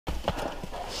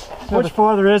How much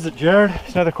farther is it, Jared?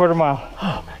 It's another quarter mile.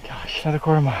 Oh my gosh. Another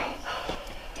quarter mile.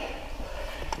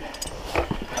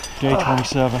 Day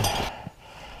 27.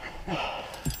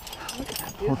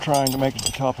 We're trying to make it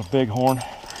to the top of Bighorn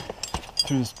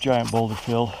through this giant boulder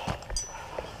field.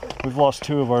 We've lost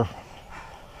 2 of our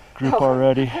group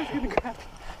already.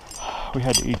 We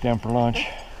had to eat them for lunch.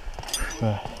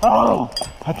 But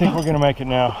I think we're gonna make it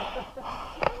now.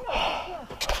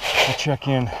 We'll check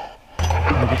in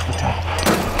when we get to the top.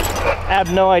 I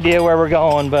have no idea where we're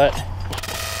going, but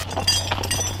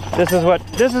this is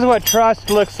what trust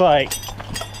looks like.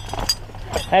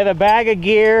 I have a bag of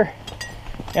gear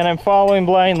and I'm following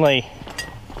blindly.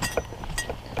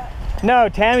 No,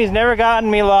 Tammy's never gotten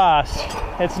me lost.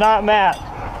 It's not Matt.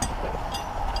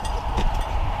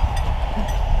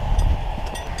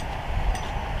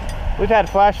 We've had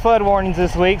flash flood warnings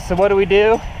this week, so what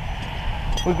do?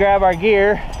 We grab our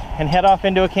gear and head off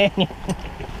into a canyon.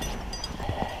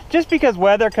 Just because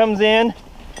weather comes in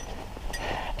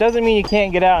doesn't mean you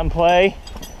can't get out and play.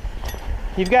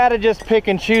 You've got to just pick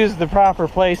and choose the proper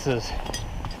places.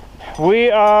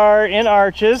 We are in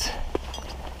Arches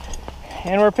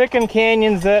and we're picking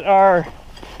canyons that are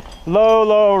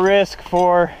low risk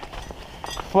for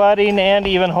flooding and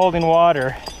even holding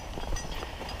water.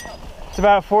 It's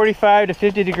about 45 to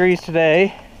 50 degrees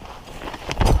today.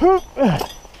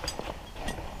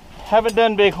 Haven't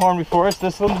done Bighorn before, so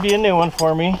this will be a new one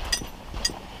for me.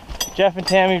 Jeff and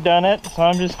Tammy have done it, so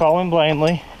I'm just following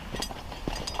blindly.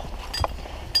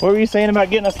 What were you saying about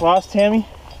getting us lost, Tammy?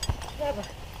 Never.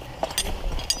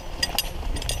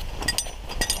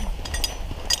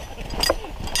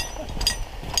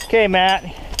 Okay, Matt,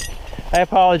 I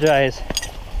apologize.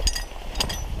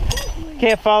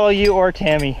 Can't follow you or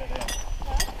Tammy.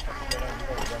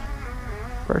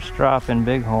 First drop in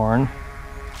Bighorn.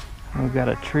 We've got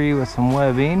a tree with some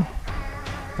webbing,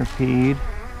 repeat.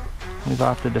 We've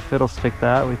opted to fiddlestick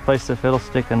that. We've placed the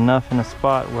fiddlestick enough in a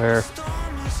spot where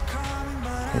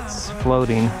it's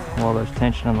floating while there's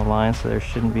tension on the line, so there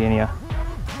shouldn't be any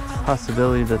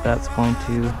possibility that that's going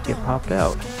to get popped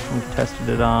out. We've tested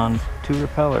it on 2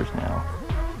 repellers now.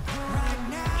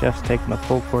 Jeff's taking the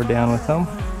pull cord down with him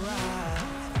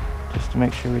just to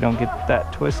make sure we don't get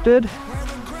that twisted.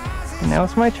 And now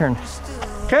it's my turn.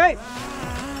 Okay.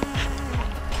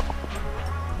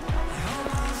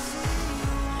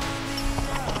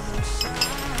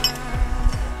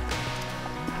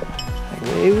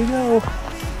 Away we go.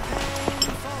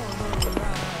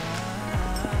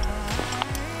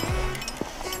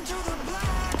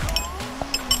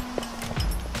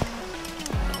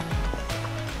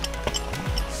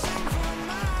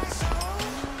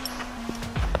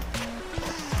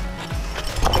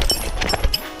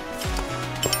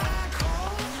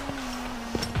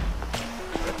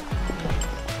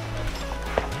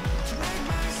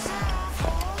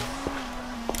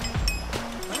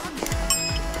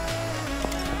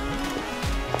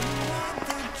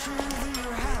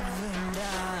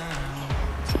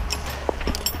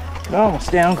 Can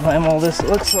almost down climb all this, it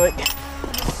looks like.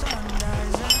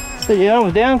 So you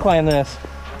almost down climb this.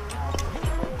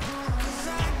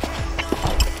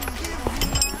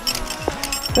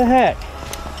 What the heck?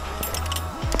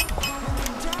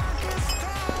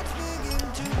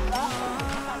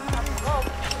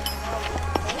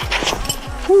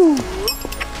 Whew.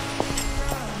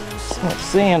 So much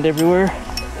sand everywhere.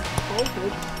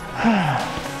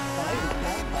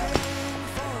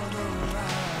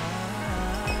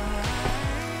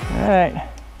 All right.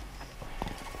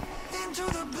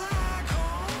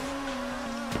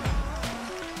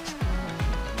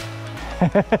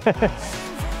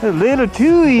 A little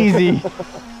too easy.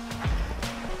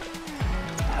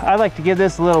 I like to give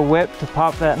this a little whip to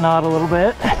pop that knot a little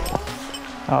bit.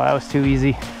 Oh, that was too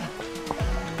easy.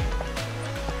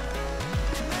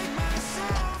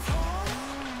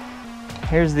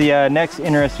 Here's the next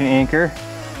interesting anchor.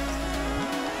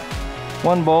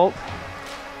 1 bolt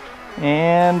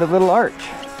and a little arch.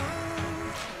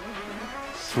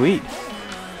 Sweet.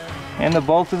 And the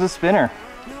bolt is a spinner.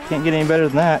 Can't get any better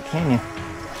than that, can you?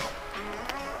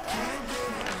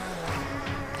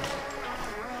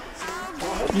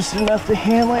 Just enough to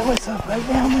hand light myself right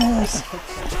down this.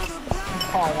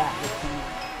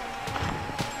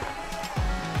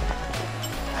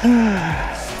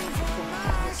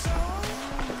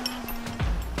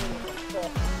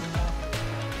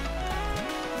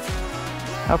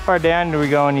 How far down do we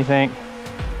go, you think?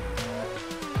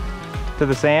 To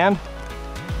the sand?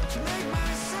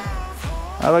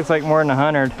 That looks like more than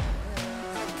 100.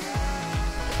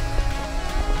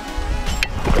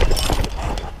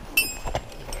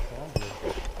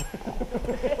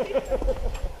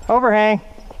 Overhang.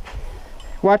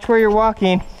 Watch where you're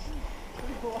walking.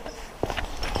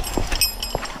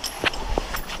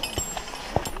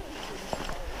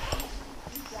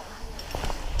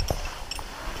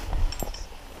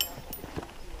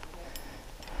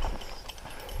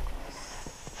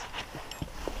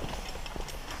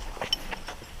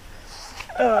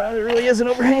 Oh, there really is an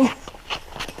overhang.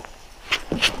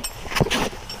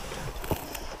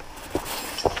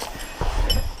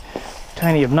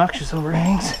 Tiny obnoxious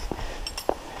overhangs.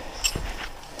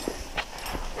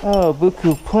 Oh,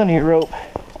 buku, plenty of rope.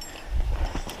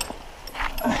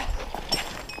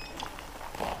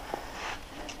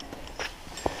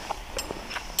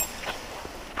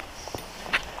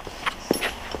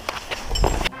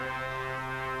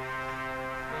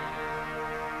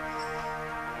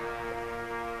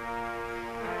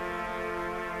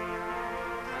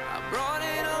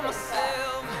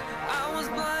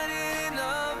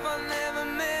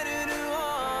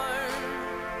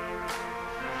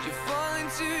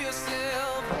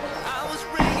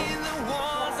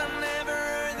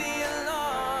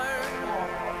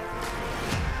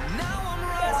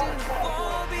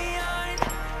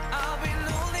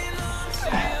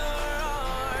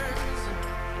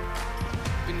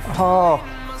 Oh,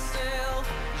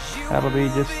 that'll be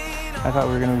just, I thought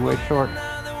we were going to be way short.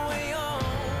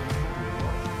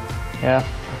 Yeah.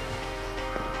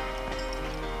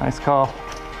 Nice call.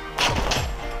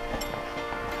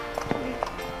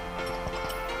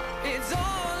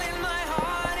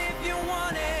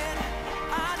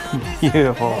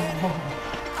 Beautiful.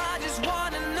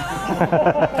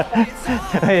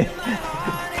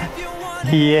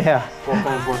 Yeah. Both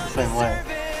hands work the same way.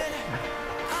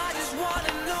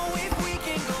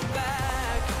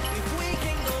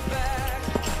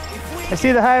 I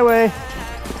see the highway.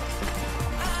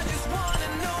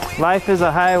 Life is a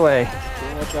highway.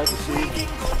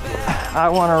 I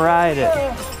want to ride it.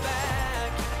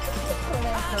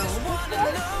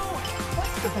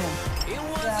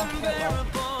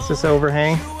 Is this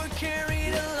overhang?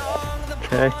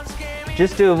 Okay.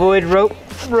 Just to avoid rope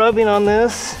rubbing on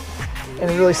this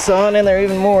and really sawing in there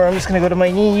even more, I'm just going to go to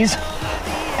my knees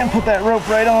and put that rope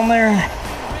right on there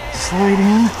and slide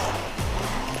in.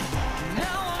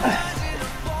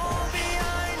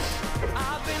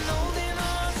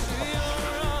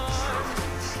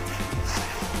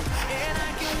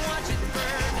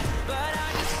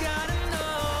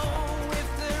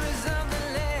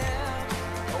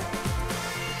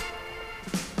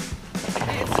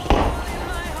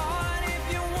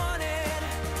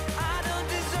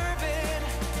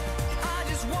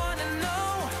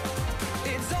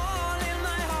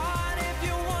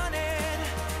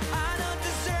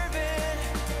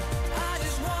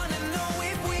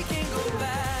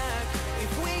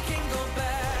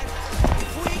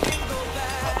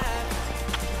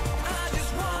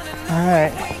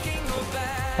 Alright,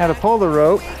 now to pull the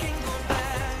rope,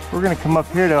 we're going to come up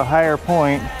here to a higher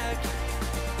point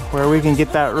where we can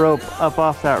get that rope up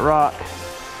off that rock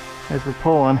as we're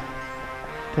pulling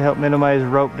to help minimize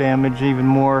rope damage even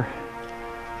more.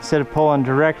 Instead of pulling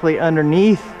directly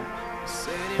underneath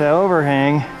the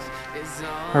overhang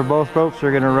where both ropes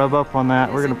are going to rub up on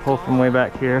that, we're going to pull from way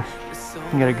back here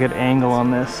and get a good angle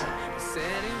on this.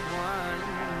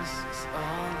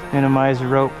 Minimize the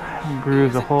rope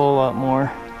grooves a whole lot more.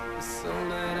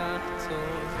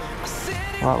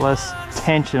 A lot less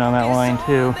tension on that line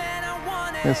too.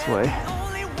 This way.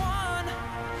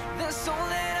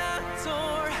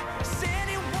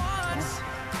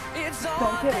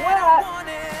 Don't get wet.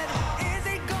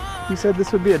 You said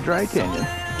this would be a dry canyon.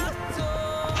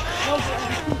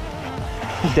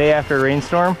 Day after a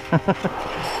rainstorm.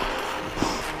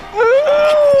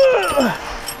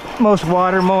 Most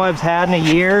water Moab's had in a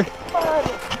year.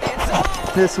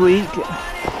 This week.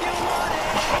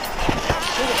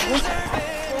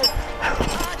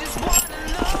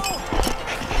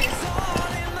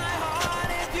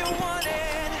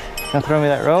 Now throw me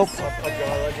that rope.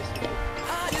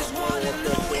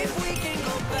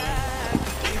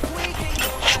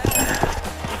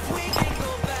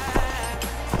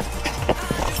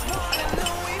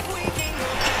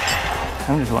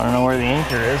 I just want to know where the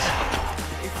anchor is.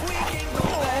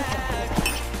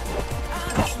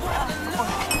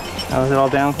 Oh, is it all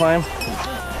down climb?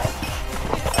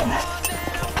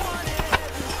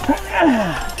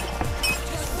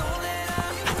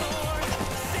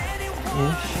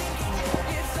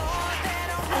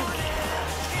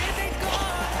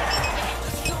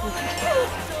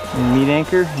 Meat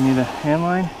anchor, you need a hand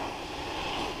line.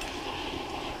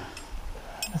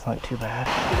 That's not too bad.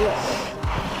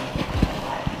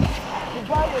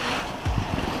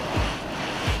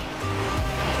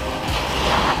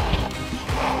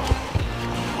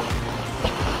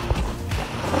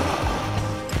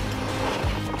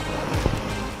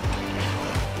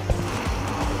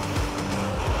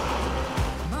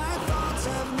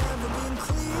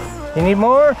 You need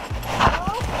more?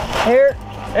 Here,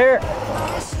 here.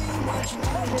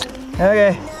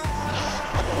 Okay.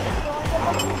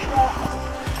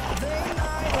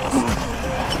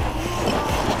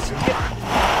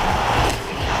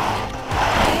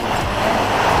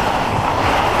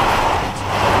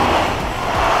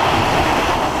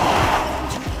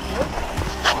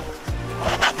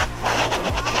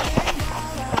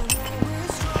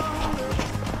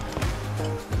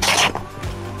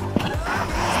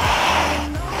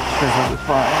 This will be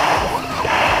fine.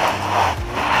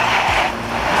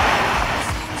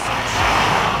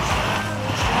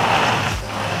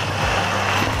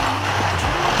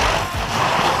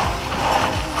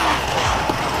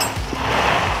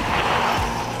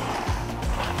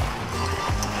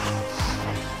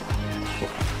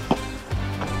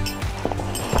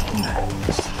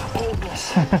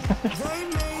 They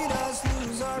made us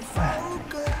lose our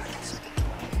focus.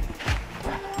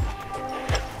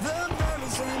 The very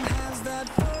same hands that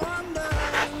formed us.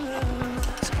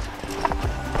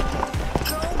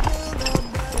 Go build a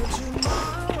better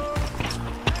tomorrow.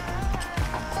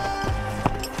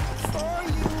 For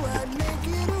you I'd make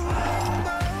it a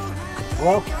rainbow.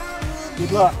 Well,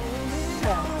 good luck.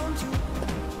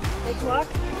 Take luck.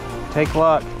 Take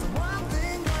luck.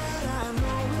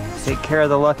 Take care of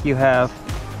the luck you have.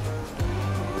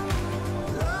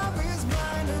 Love is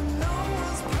blind and no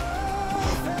one's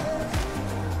perfect.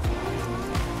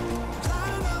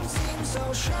 Platinum seems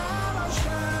so shallow,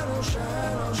 shallow,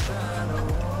 shallow, shallow.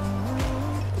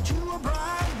 But you are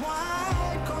bright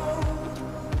white gold.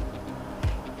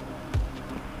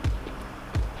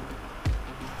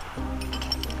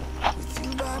 With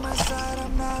you by my side,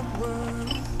 I'm not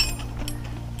worried.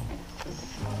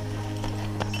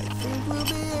 I think we'll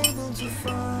be able to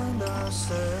find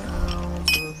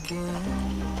ourselves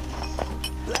again.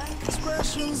 Black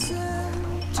expressions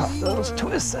empty Pop those words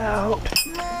twists out.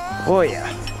 Oh yeah.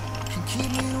 can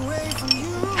keep me